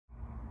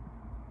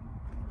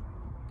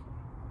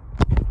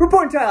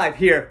Reporting live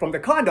here from the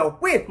condo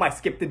with my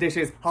Skip the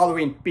Dishes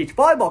Halloween Beach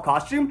Volleyball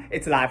costume.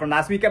 It's live from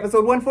last week,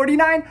 episode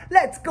 149.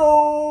 Let's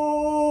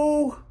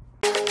go!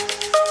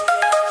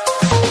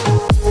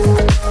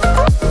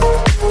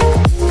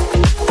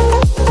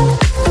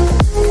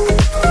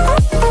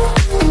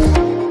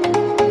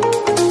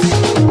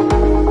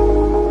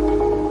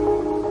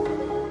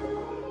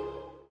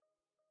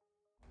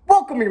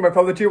 Welcoming my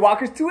fellow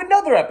JayWalkers to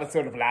another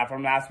episode of Live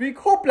from Last Week.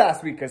 Hope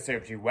last week has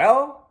served you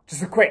well.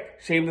 Just a quick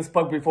shameless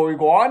plug before we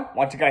go on.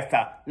 Want you guys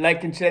to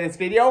like and share this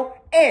video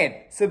and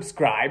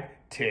subscribe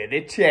to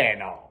the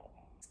channel.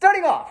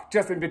 Starting off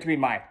just in between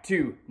my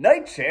two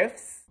night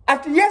shifts.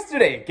 After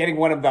yesterday getting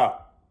one of the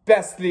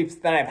best sleeps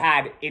that I've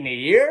had in a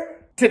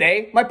year,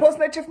 today my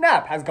post-night shift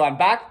nap has gone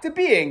back to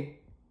being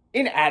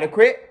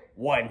inadequate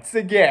once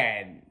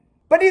again.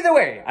 But either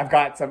way, I've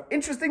got some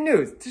interesting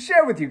news to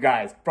share with you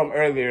guys from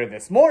earlier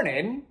this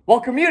morning. While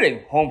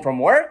commuting home from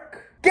work,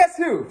 guess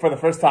who, for the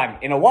first time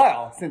in a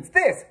while since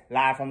this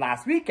Live from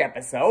Last Week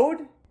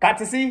episode, got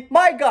to see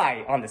my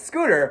guy on the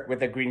scooter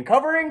with a green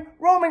covering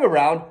roaming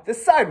around the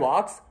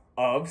sidewalks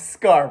of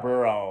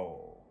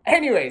Scarborough.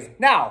 Anyways,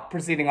 now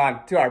proceeding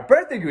on to our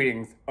birthday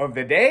greetings of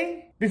the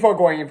day. Before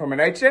going in for my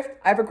night shift,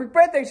 I have a quick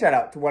birthday shout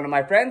out to one of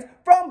my friends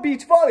from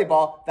beach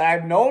volleyball that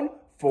I've known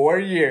for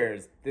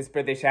years. This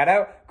birthday shout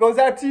out goes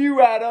out to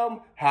you,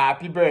 Adam.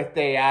 Happy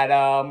birthday,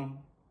 Adam.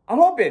 I'm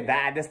hoping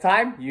that at this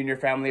time, you and your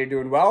family are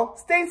doing well,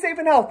 staying safe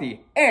and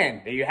healthy,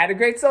 and that you had a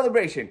great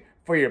celebration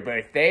for your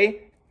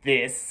birthday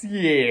this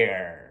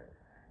year.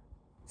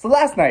 So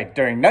last night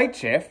during night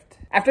shift,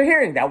 after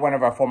hearing that one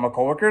of our former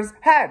coworkers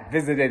had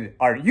visited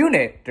our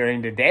unit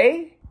during the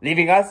day,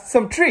 leaving us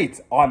some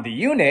treats on the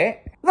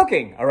unit,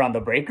 looking around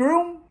the break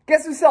room,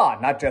 guess who saw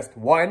not just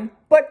one,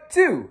 but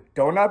two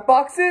donut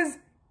boxes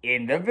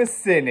in the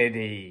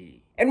vicinity.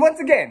 And once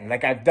again,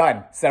 like I've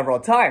done several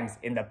times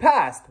in the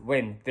past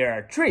when there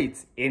are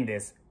treats in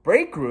this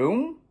break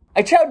room,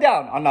 I chowed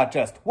down on not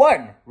just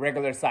one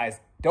regular sized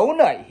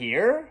donut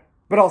here,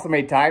 but also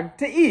made time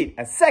to eat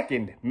a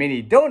second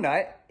mini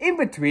donut in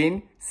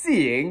between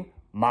seeing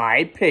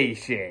my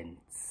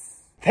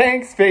patients.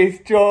 Thanks,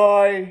 Faith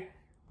Joy!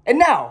 And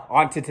now,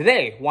 on to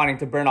today, wanting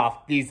to burn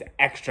off these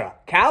extra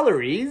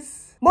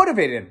calories,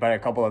 motivated by a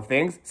couple of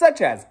things, such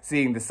as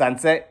seeing the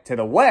sunset to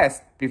the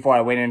west before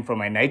I went in for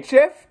my night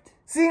shift,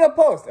 seeing a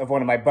post of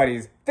one of my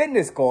buddy's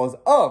fitness goals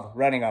of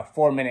running a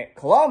 4-minute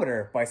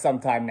kilometer by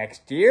sometime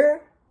next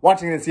year,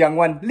 watching this young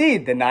one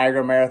lead the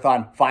Niagara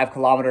Marathon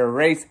 5-kilometer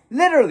race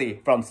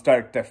literally from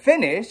start to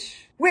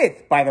finish,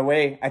 with, by the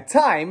way, a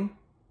time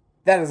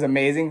that is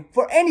amazing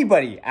for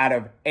anybody out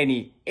of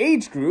any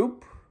age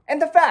group,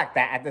 and the fact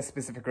that at this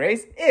specific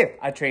race, if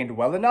I trained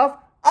well enough,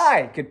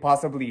 I could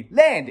possibly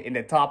land in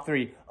the top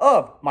 3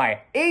 of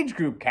my age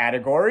group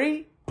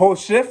category.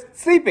 Post-shift,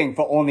 sleeping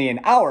for only an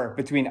hour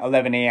between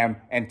 11 a.m.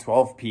 and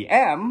 12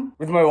 p.m.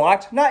 with my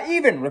watch not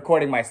even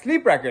recording my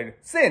sleep record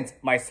since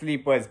my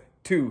sleep was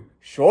too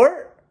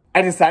short.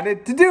 I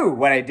decided to do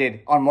what I did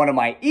on one of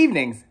my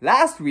evenings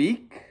last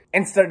week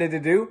and started to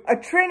do a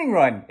training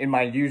run in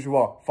my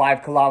usual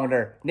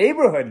 5-kilometer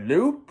neighborhood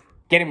loop,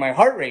 getting my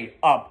heart rate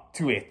up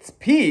to its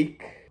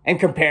peak, and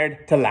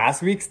compared to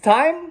last week's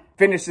time,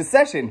 finished the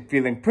session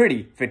feeling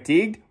pretty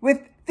fatigued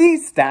with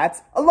these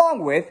stats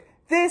along with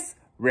this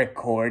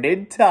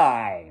recorded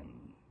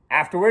time.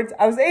 Afterwards,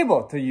 I was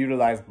able to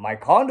utilize my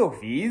condo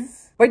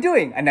fees by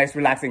doing a nice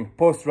relaxing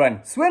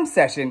post-run swim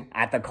session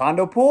at the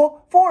condo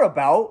pool for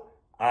about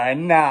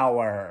an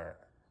hour.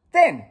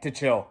 Then, to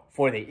chill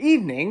for the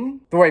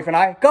evening, the wife and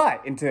I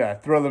got into a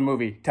thriller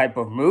movie type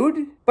of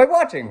mood by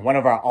watching one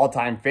of our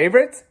all-time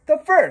favorites, the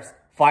first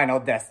Final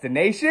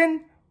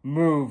Destination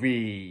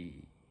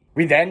movie.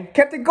 We then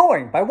kept it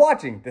going by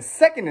watching the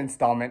second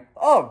installment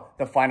of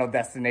the Final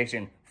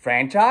Destination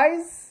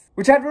franchise,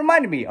 which had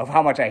reminded me of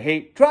how much I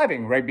hate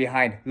driving right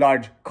behind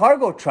large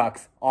cargo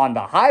trucks on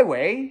the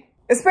highway,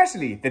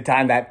 especially the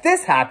time that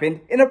this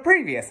happened in a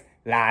previous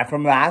Live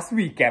from Last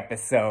Week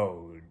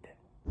episode.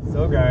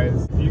 So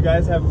guys, if you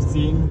guys have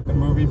seen the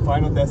movie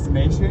Final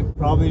Destination,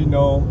 probably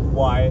know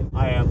why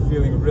I am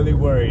feeling really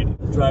worried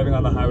driving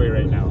on the highway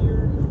right now.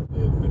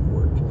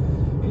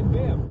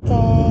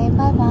 Okay,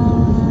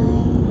 bye-bye.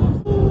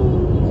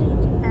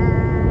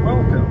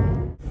 Welcome.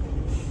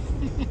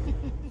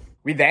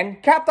 We then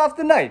capped off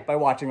the night by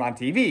watching on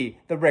TV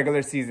the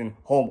regular season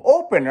home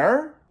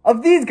opener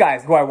of these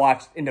guys who I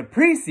watched in the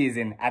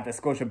preseason at the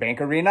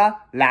Scotiabank Arena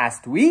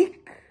last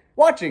week,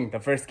 watching the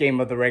first game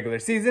of the regular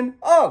season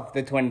of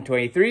the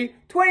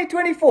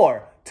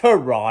 2023-2024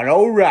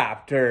 Toronto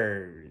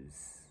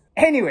Raptors.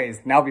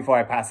 Anyways, now before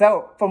I pass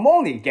out from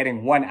only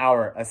getting 1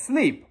 hour of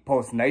sleep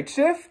post-night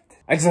shift,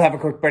 I just have a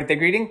quick birthday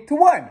greeting to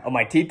one of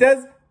my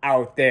titas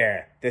out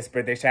there. This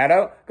birthday shout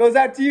out goes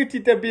out to you,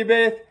 Tita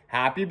Bibeth.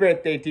 Happy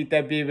birthday,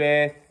 Tita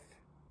Bibeth.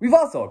 We've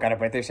also got a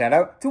birthday shout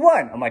out to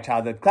one of my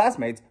childhood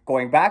classmates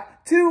going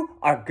back to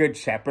our Good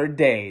Shepherd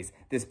days.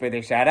 This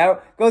birthday shout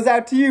out goes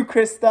out to you,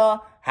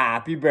 Krista.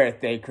 Happy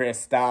birthday,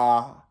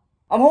 Krista.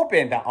 I'm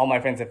hoping that all my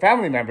friends and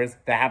family members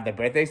that have their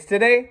birthdays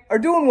today are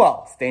doing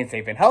well, staying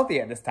safe and healthy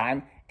at this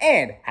time,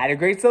 and had a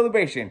great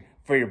celebration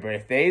for your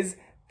birthdays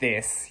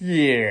this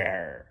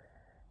year.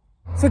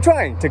 So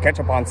trying to catch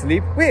up on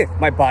sleep with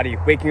my body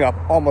waking up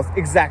almost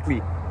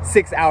exactly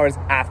 6 hours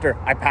after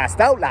I passed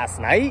out last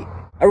night,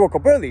 I woke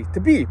up early to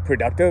be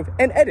productive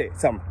and edit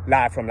some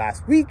Live From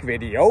Last Week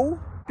video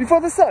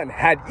before the sun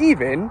had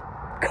even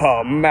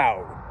come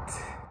out.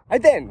 I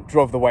then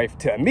drove the wife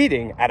to a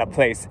meeting at a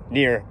place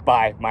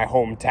nearby my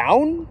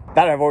hometown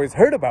that I've always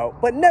heard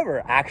about but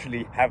never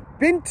actually have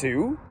been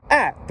to,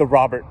 at the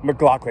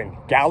McLaughlin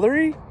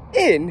Gallery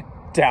in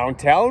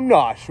downtown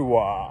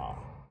Oshawa,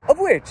 of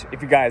which,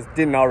 if you guys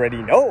didn't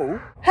already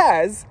know,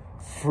 has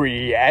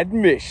free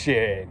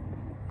admission.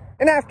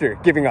 And after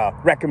giving a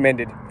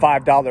recommended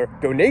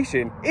 $5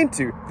 donation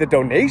into the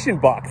donation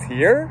box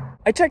here,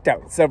 I checked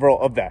out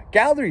several of the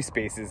gallery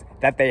spaces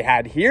that they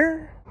had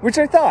here, which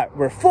I thought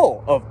were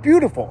full of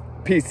beautiful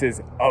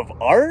pieces of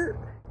art,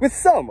 with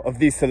some of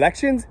these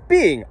selections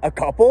being a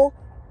couple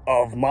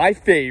of my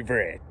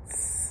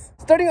favorites.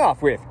 Starting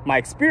off with my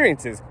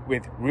experiences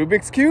with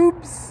Rubik's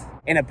Cubes,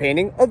 and a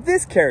painting of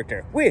this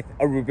character with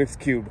a Rubik's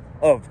Cube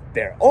of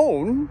their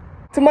own,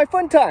 to my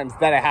fun times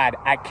that I had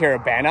at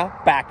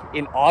Caravana back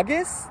in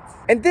August,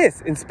 and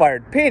this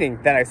inspired painting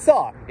that I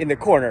saw in the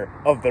corner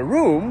of the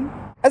room,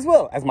 as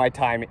well as my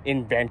time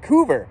in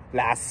Vancouver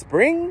last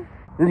spring,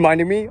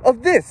 reminding me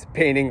of this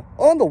painting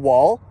on the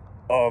wall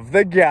of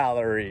the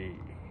gallery.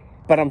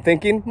 But I'm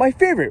thinking my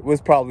favorite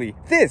was probably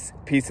this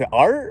piece of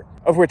art,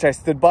 of which I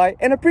stood by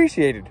and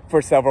appreciated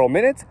for several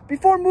minutes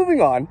before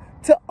moving on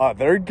to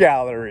other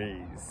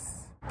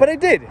galleries. But I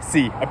did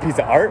see a piece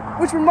of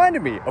art which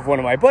reminded me of one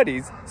of my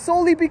buddies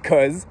solely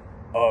because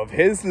of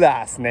his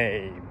last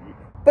name.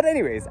 But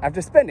anyways,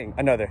 after spending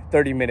another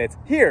 30 minutes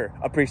here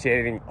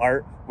appreciating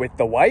art with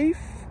the wife,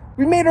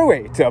 we made our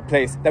way to a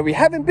place that we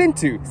haven't been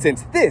to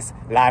since this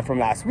Live From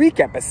Last Week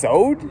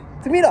episode,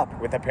 to meet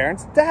up with the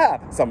parents to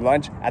have some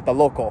lunch at the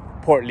local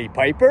Portly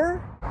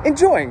Piper,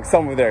 enjoying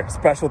some of their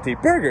specialty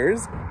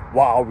burgers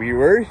while we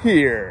were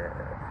here.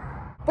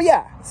 But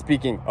yeah,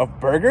 speaking of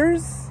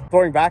burgers,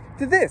 throwing back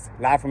to this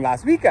Live From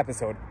Last Week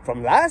episode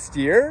from last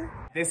year,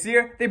 this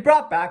year they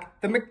brought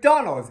back the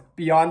McDonald's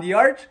Beyond the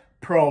Arch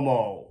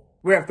promo,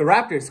 where if the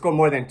Raptors score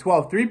more than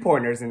 12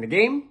 3-pointers in the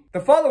game, the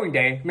following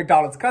day,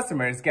 McDonald's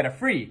customers get a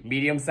free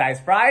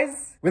medium-sized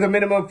fries with a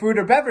minimum food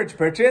or beverage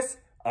purchase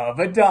of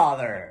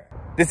 $1.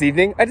 This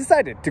evening, I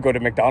decided to go to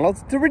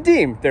McDonald's to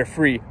redeem their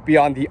free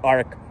Beyond the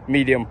Arc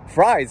medium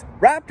fries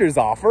Raptors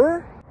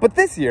offer. But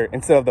this year,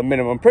 instead of the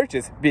minimum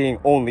purchase being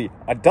only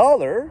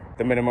 $1,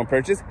 the minimum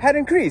purchase had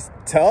increased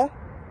to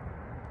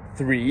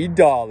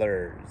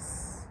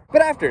 $3.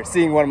 But after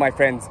seeing one of my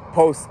friends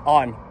post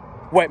on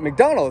what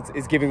McDonald's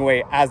is giving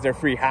away as their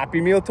free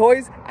Happy Meal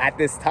toys at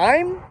this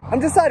time, I'm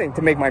deciding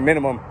to make my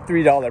minimum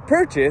 $3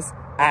 purchase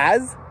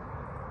as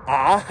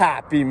a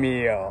Happy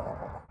Meal.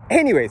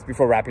 Anyways,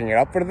 before wrapping it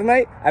up for the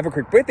night, I have a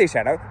quick birthday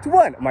shout out to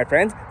one of my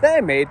friends that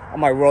I made on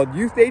my World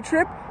Youth Day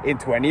trip in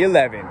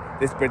 2011.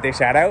 This birthday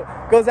shout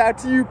out goes out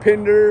to you,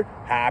 Pinder.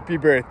 Happy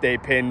birthday,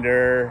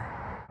 Pinder.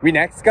 We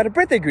next got a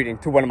birthday greeting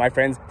to one of my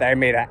friends that I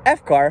made at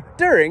FCAR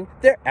during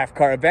their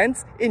FCAR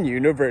events in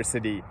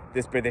university.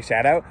 This birthday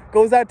shout out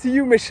goes out to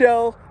you,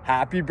 Michelle.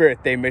 Happy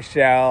birthday,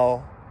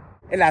 Michelle.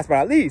 And last but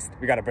not least,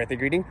 we got a birthday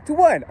greeting to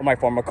one of my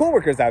former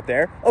co-workers out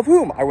there, of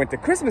whom I went to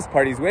Christmas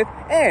parties with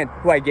and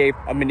who I gave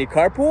a mini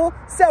carpool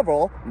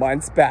several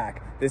months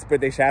back. This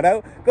birthday shout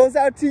out goes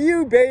out to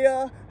you,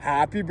 Bea.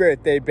 Happy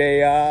birthday,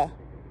 Bea.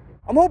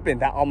 I'm hoping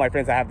that all my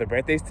friends that have their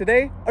birthdays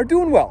today are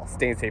doing well,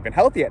 staying safe and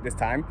healthy at this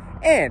time,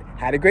 and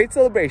had a great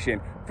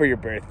celebration for your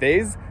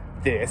birthdays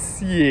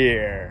this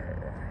year.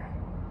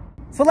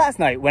 So last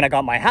night when I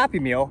got my Happy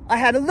Meal, I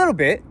had a little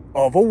bit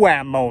of a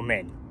wham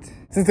moment.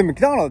 Since the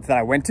McDonald's that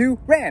I went to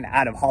ran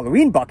out of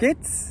Halloween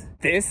buckets,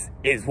 this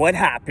is what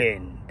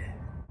happened.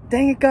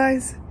 Dang it,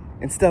 guys.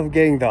 Instead of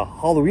getting the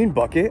Halloween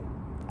bucket,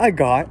 I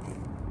got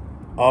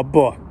a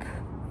book.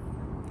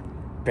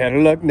 Better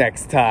luck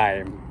next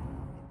time.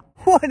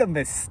 What a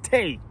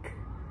mistake.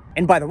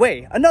 And by the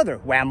way, another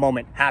wham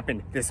moment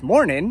happened this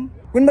morning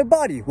when my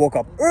body woke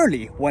up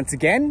early once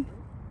again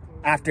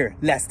after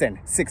less than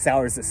 6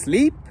 hours of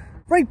sleep,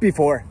 right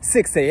before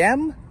 6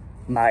 a.m.,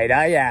 might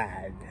I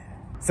add.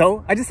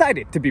 So I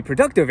decided to be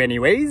productive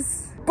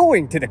anyways,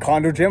 going to the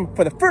condo gym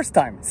for the first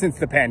time since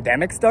the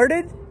pandemic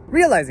started,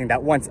 realizing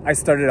that once I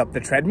started up the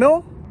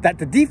treadmill, that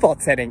the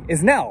default setting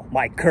is now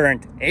my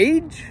current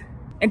age,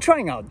 and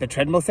trying out the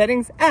treadmill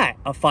settings at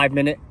a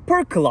 5-minute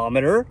per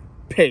kilometer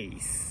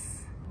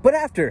pace. But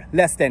after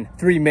less than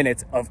 3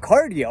 minutes of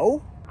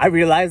cardio, I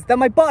realized that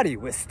my body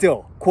was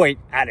still quite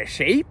out of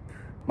shape,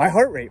 my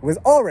heart rate was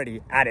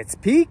already at its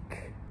peak,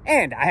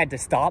 and I had to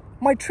stop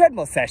my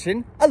treadmill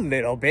session a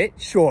little bit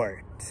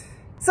short.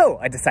 So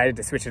I decided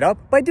to switch it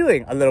up by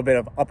doing a little bit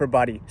of upper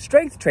body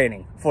strength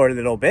training for a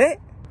little bit,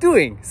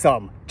 doing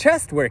some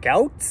chest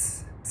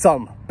workouts,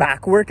 some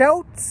back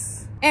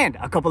workouts, and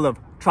a couple of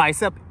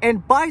tricep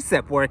and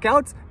bicep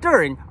workouts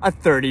during a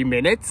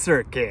 30-minute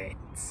circuit.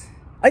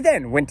 I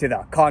then went to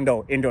the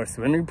condo indoor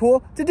swimming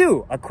pool to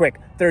do a quick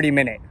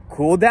 30-minute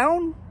cool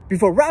down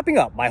before wrapping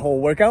up my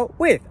whole workout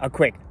with a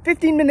quick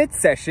 15-minute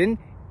session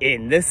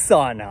in the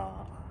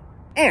sauna.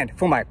 And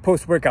for my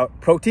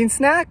post-workout protein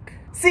snack,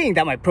 seeing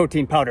that my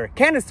protein powder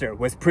canister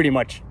was pretty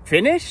much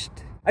finished,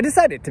 I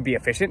decided to be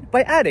efficient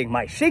by adding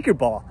my shaker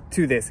ball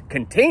to this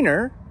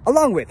container,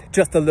 along with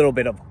just a little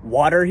bit of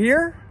water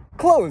here.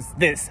 Close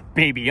this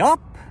baby up,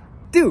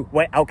 do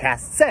what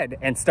Outcast said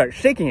and start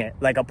shaking it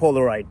like a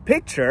Polaroid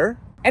picture,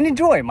 and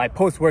enjoy my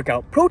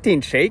post-workout protein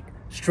shake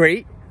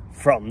straight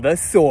from the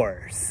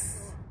source.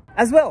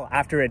 As well,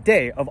 after a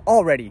day of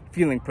already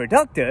feeling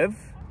productive,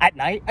 at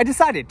night I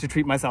decided to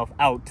treat myself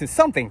out to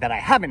something that I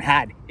haven't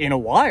had in a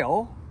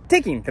while,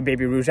 taking the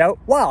Baby Rouge out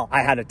while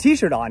I had a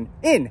t-shirt on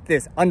in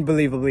this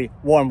unbelievably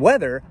warm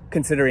weather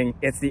considering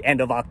it's the end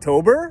of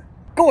October,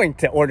 going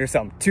to order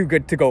some Too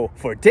Good To Go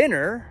for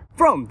dinner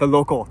from the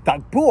local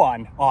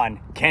Tagpuan on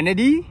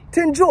Kennedy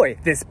to enjoy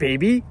this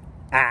baby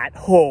at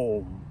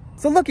home.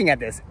 So looking at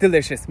this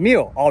delicious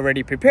meal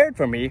already prepared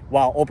for me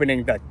while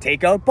opening the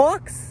takeout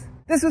box,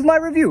 this was my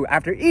review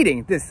after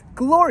eating this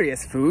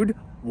glorious food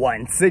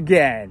once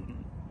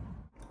again.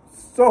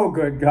 So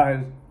good,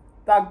 guys.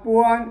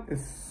 Tagpuan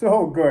is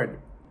so good.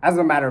 As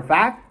a matter of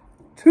fact,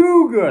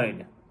 too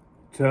good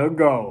to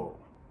go.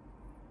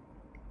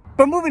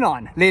 But moving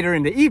on later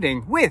in the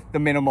evening with the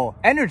minimal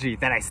energy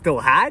that I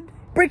still had,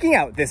 breaking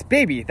out this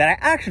baby that I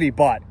actually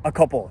bought a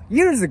couple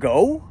years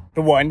ago,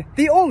 the one,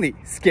 the only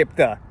Skip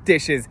the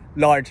Dishes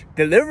large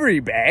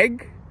delivery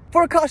bag,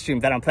 for a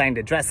costume that I'm planning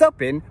to dress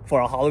up in for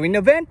a Halloween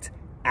event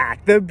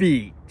at the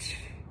beach.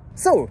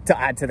 So to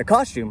add to the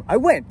costume, I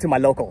went to my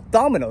local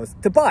Domino's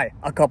to buy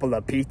a couple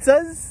of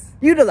pizzas,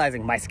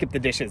 utilizing my Skip the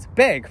Dishes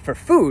bag for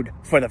food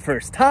for the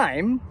first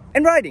time,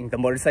 and riding the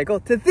motorcycle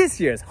to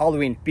this year's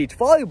Halloween Beach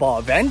Volleyball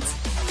event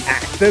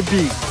at the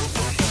beach.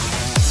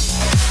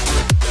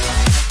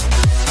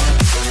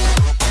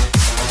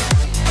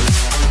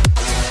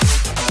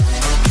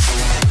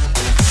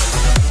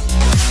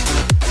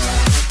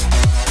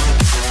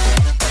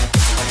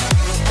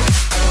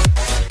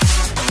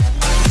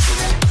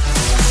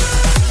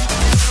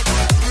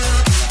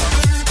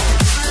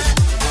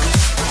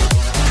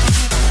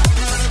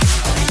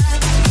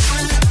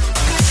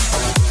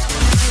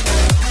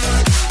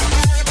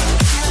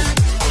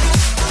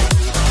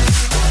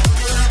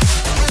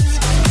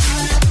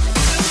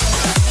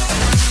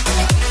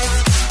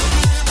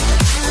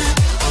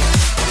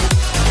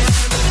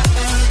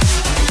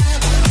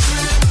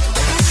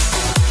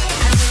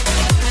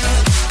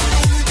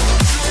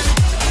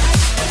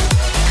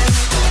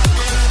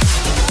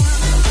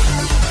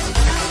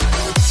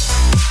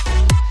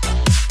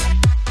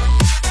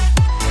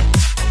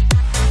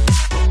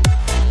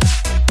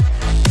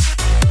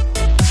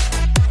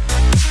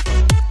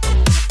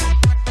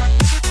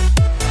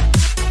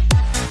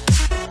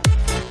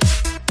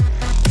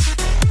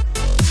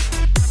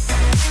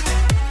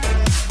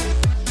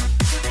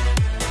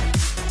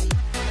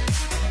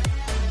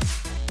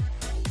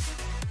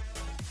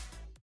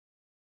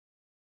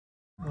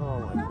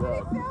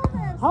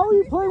 How are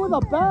you playing with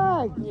a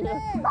bag?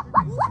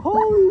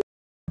 Holy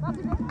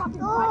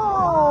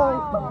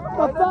oh!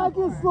 The bag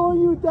is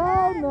slowing you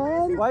down,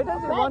 man. Why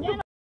does it run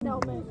to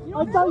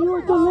I thought you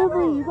were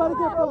delivering. You gotta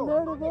get from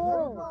there to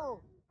there.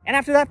 And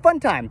after that fun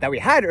time that we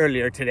had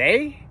earlier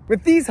today,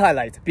 with these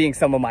highlights being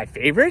some of my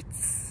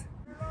favorites,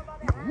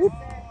 whoop.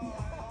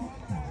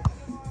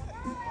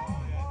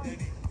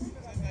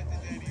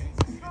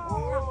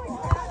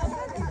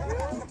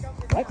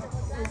 What?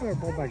 Is there a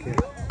ball back here?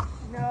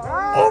 No.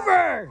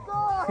 Over!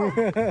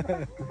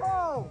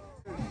 Go!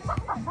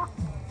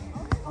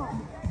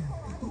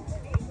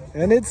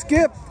 And it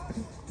skipped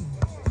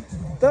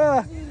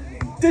the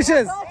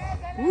dishes.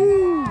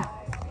 Woo!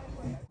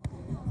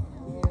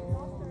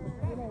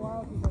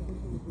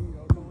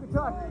 Good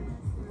try.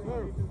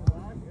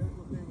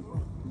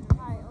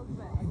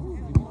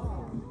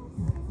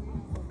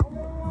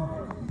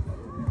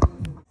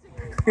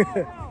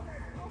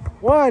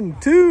 1,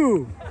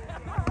 2.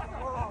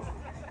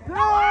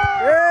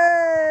 Yay!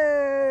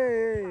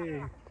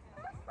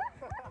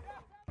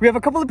 We have a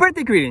couple of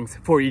birthday greetings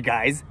for you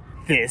guys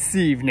this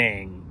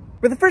evening.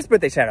 With the first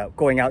birthday shout out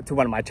going out to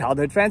one of my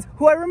childhood friends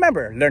who I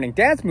remember learning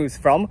dance moves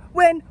from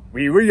when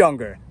we were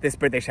younger. This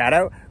birthday shout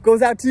out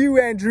goes out to you,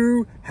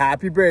 Andrew.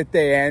 Happy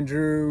birthday,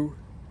 Andrew.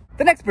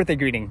 The next birthday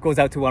greeting goes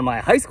out to one of my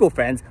high school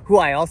friends who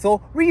I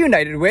also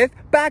reunited with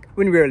back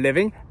when we were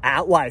living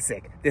at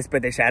Wysick. This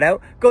birthday shout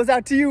out goes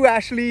out to you,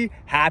 Ashley.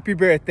 Happy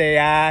birthday,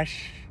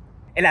 Ash.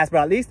 And last but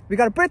not least, we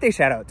got a birthday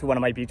shout out to one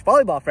of my beach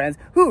volleyball friends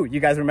who, you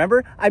guys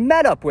remember, I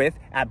met up with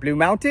at Blue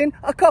Mountain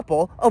a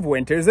couple of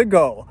winters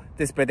ago.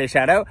 This birthday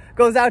shout out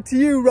goes out to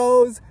you,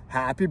 Rose.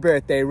 Happy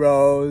birthday,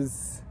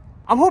 Rose.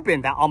 I'm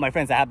hoping that all my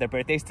friends that have their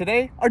birthdays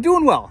today are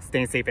doing well,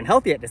 staying safe and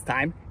healthy at this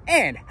time,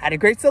 and had a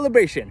great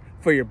celebration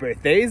for your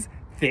birthdays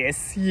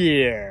this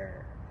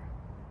year.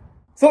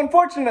 So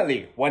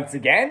unfortunately, once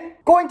again,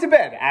 going to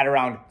bed at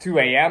around 2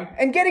 a.m.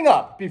 and getting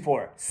up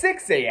before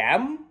 6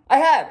 a.m., I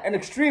had an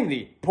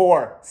extremely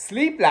poor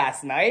sleep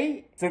last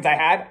night since I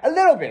had a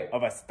little bit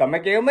of a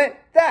stomach ailment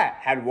that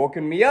had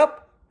woken me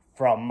up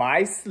from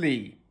my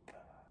sleep.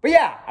 But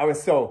yeah, I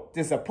was so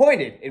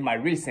disappointed in my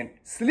recent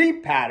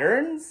sleep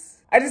patterns,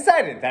 I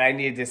decided that I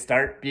needed to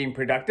start being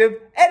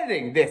productive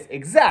editing this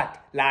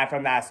exact Live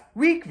From Last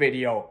Week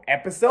video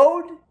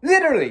episode.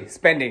 Literally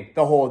spending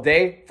the whole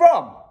day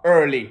from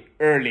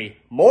early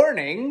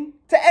morning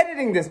to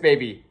editing this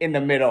baby in the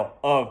middle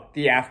of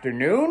the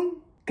afternoon,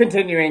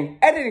 continuing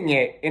editing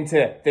it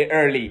into the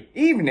early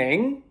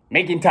evening,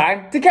 making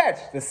time to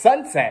catch the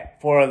sunset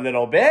for a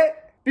little bit,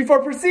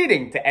 before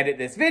proceeding to edit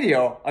this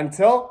video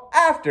until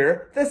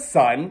after the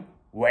sun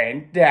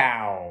went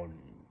down.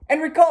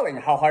 And recalling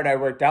how hard I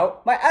worked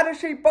out my out of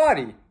shape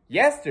body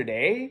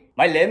yesterday,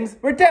 my limbs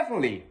were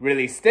definitely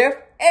really stiff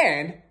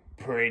and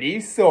pretty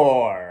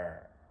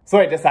sore. So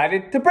I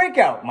decided to break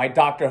out my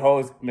Dr.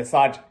 Ho's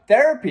massage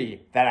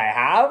therapy that I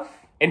have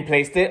and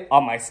placed it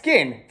on my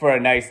skin for a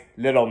nice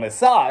little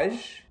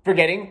massage,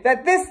 forgetting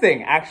that this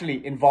thing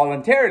actually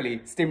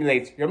involuntarily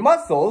stimulates your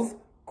muscles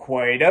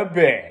quite a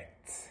bit.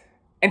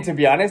 And to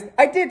be honest,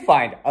 I did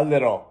find a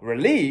little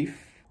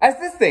relief, as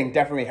this thing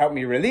definitely helped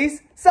me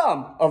release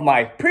some of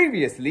my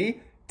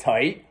previously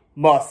tight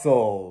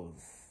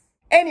muscles.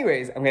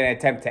 Anyways, I'm going to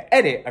attempt to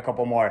edit a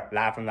couple more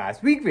Live From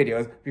Last Week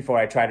videos before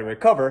I try to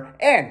recover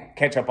and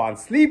catch up on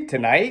sleep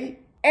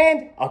tonight.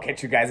 And I'll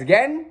catch you guys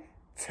again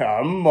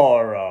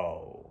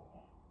tomorrow.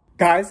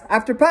 Guys,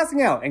 after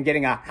passing out and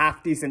getting a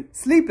half-decent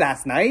sleep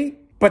last night,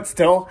 but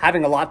still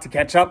having a lot to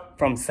catch up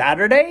from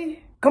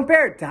Saturday,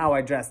 compared to how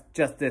I dressed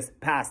just this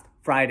past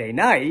Friday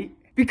night,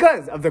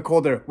 because of the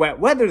colder, wet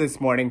weather this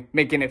morning,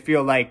 making it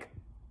feel like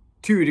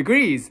 2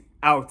 degrees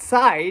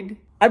outside,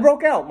 I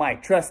broke out my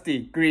trusty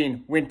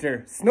green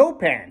winter snow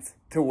pants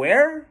to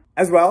wear,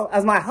 as well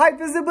as my high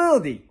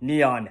visibility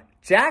neon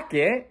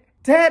jacket,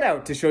 to head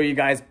out to show you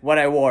guys what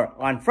I wore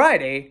on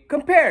Friday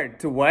compared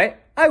to what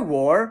I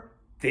wore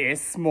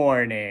this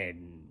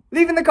morning.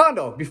 Leaving the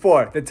condo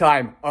before the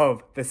time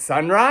of the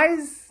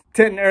sunrise,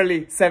 to an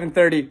early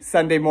 7:30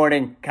 Sunday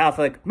morning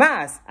Catholic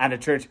Mass at a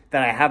church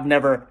that I have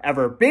never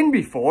ever been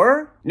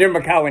before, near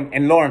McCowan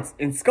and Lawrence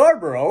in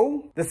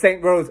Scarborough, the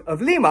St. Rose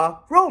of Lima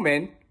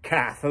Roman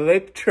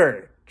Catholic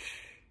Church.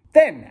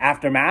 Then,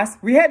 after Mass,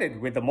 we headed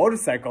with the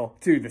motorcycle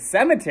to the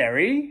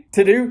cemetery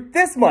to do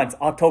this month's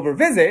October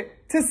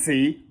visit to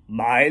see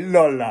my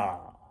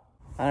Lola.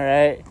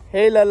 Alright,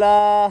 hey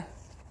Lola,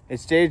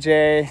 it's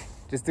JJ,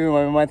 just doing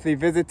my monthly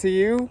visit to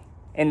you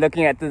and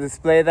looking at the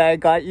display that I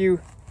got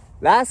you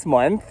last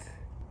month.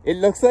 It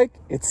looks like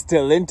it's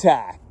still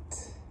intact.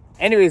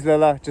 Anyways,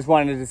 Lola, just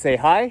wanted to say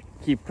hi,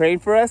 keep praying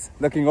for us,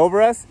 looking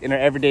over us in our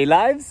everyday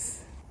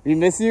lives. We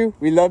miss you,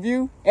 we love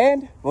you,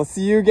 and we'll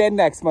see you again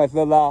next month,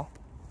 Lola.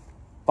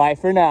 Bye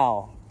for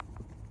now.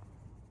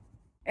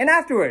 And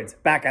afterwards,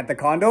 back at the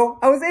condo,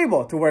 I was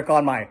able to work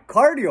on my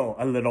cardio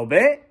a little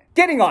bit,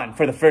 getting on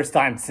for the first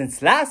time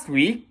since last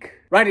week,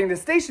 riding the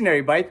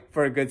stationary bike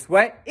for a good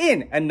sweat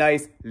in a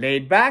nice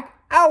laid-back,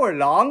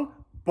 hour-long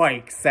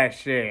bike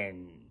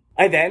session.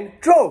 I then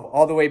drove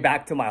all the way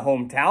back to my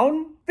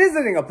hometown,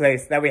 visiting a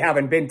place that we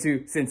haven't been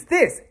to since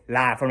this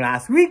Live From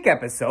Last Week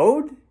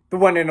episode, the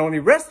one and only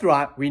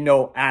restaurant we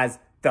know as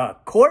the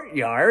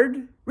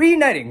Courtyard,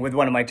 reuniting with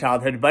one of my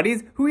childhood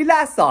buddies who we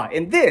last saw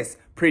in this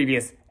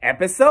previous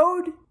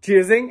episode,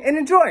 cheersing and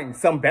enjoying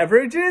some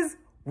beverages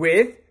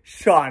with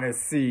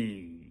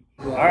Shaughnessy.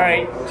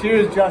 Alright,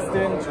 cheers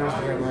Justin.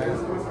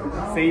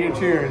 Cheers. Say your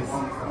cheers.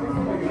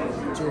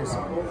 Cheers.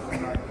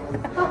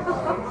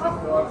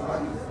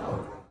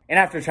 And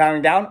after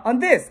chowing down on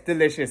this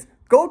delicious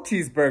goat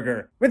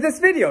cheeseburger, with this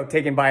video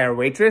taken by our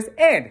waitress,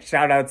 and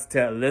shoutouts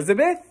to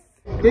Elizabeth.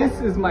 This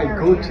is my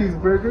goat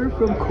cheeseburger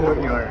from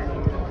Courtyard.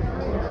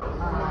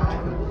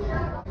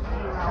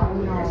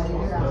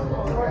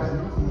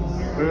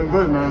 Very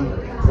good, man.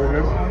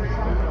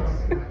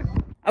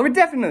 I would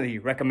definitely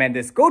recommend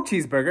this goat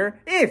cheeseburger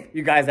if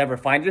you guys ever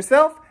find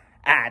yourself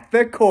at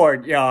the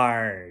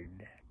Courtyard.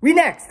 We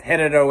next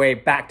headed our way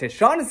back to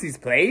Shaughnessy's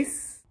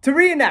place to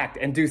reenact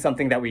and do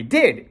something that we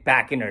did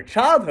back in our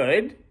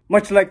childhood,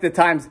 much like the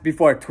times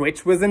before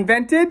Twitch was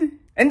invented,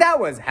 and that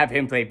was have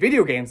him play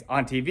video games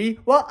on TV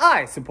while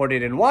I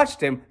supported and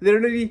watched him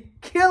literally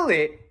kill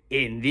it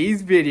in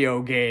these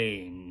video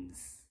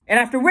games. And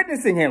after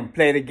witnessing him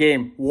play the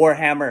game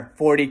Warhammer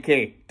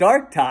 40k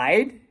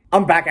Darktide,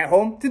 I'm back at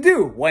home to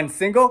do one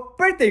single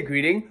birthday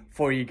greeting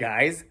for you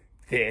guys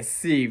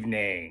this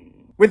evening.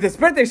 With this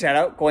birthday shout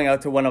out going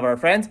out to one of our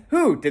friends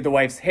who did the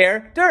wife's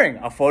hair during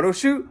a photo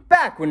shoot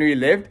back when we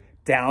lived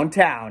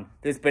downtown.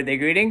 This birthday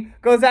greeting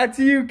goes out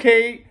to you,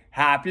 Kate.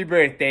 Happy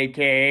birthday,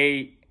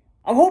 Kate.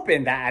 I'm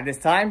hoping that at this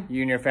time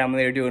you and your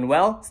family are doing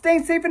well,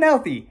 staying safe and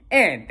healthy,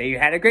 and that you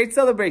had a great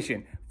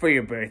celebration for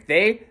your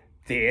birthday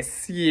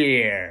this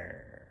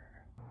year.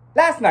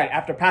 Last night,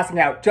 after passing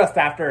out just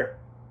after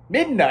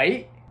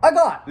midnight, I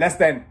got less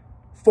than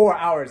 4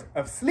 hours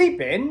of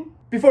sleep in,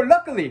 before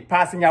luckily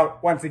passing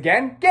out once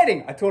again,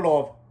 getting a total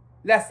of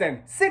less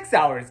than 6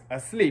 hours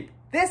of sleep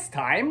this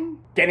time,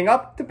 getting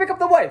up to pick up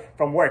the wife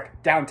from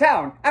work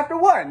downtown after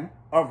one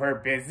of her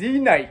busy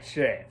night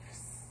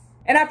shifts.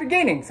 And after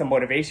gaining some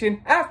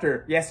motivation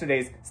after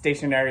yesterday's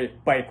stationary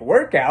bike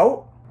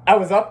workout, I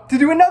was up to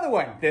do another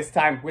one, this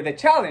time with a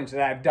challenge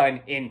that I've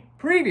done in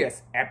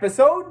previous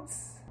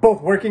episodes,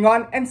 both working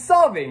on and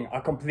solving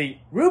a complete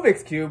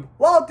Rubik's Cube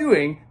while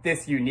doing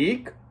this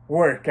unique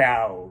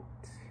workout.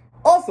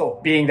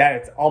 Also, being that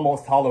it's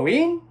almost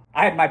Halloween,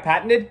 I had my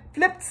patented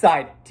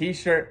Fliptside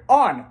t-shirt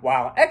on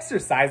while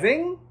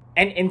exercising,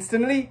 and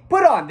instantly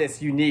put on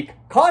this unique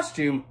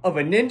costume of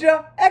a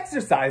ninja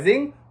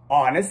exercising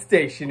on a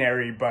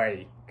stationary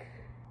bike.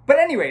 But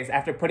anyways,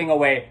 after putting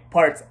away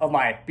parts of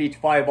my beach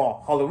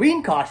volleyball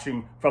Halloween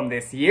costume from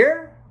this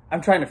year,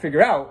 I'm trying to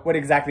figure out what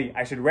exactly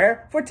I should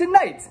wear for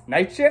tonight's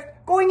night shift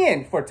going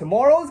in for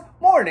tomorrow's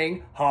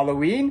morning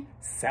Halloween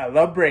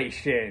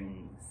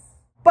celebrations.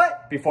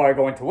 But before I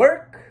go into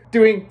work,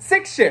 doing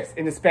 6 shifts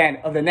in the span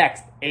of the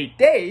next 8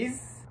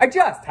 days, I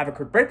just have a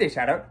quick birthday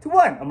shout out to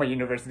one of my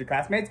university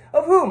classmates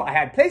of whom I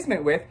had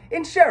placement with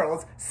in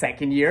Cheryl's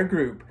second year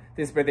group.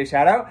 This birthday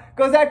shout out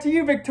goes out to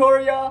you,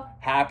 Victoria.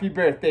 Happy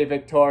birthday,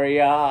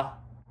 Victoria.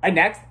 I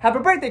next have a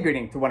birthday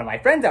greeting to one of my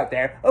friends out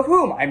there of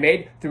whom I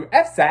made through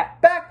FSAT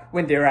back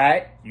when they were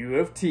at U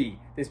of T.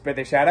 This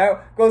birthday shout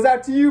out goes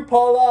out to you,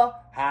 Paula.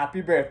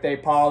 Happy birthday,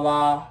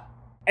 Paula.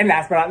 And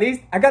last but not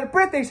least, I got a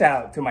birthday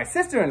shout out to my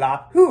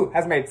sister-in-law who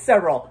has made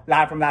several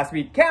Live From Last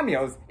Week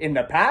cameos in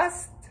the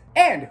past,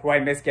 and who I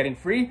miss getting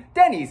free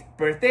Denny's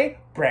birthday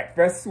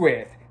breakfast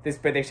with. This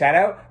birthday shout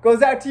out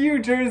goes out to you,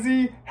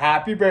 Jersey.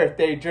 Happy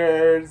birthday,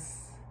 Jers.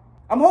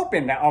 I'm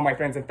hoping that all my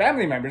friends and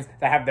family members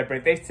that have their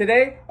birthdays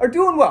today are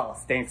doing well,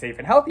 staying safe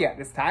and healthy at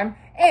this time,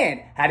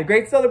 and had a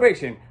great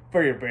celebration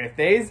for your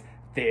birthdays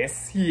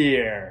this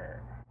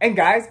year. And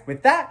guys,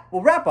 with that,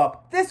 we'll wrap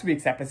up this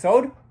week's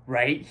episode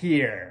right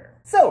here.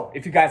 So,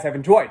 if you guys have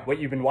enjoyed what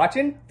you've been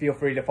watching, feel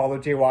free to follow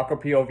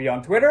JayWalkerPOV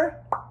on Twitter,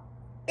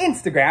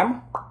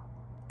 Instagram,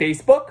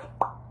 Facebook,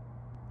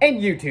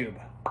 and YouTube.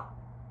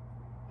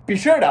 Be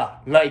sure to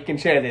like and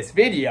share this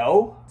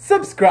video,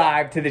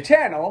 subscribe to the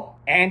channel,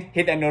 and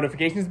hit that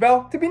notifications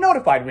bell to be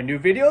notified when new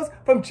videos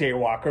from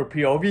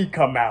JayWalkerPOV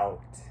come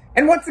out.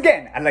 And once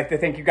again, I'd like to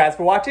thank you guys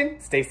for watching,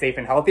 stay safe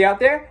and healthy out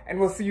there,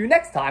 and we'll see you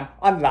next time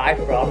on Live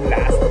From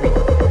Last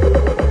Week.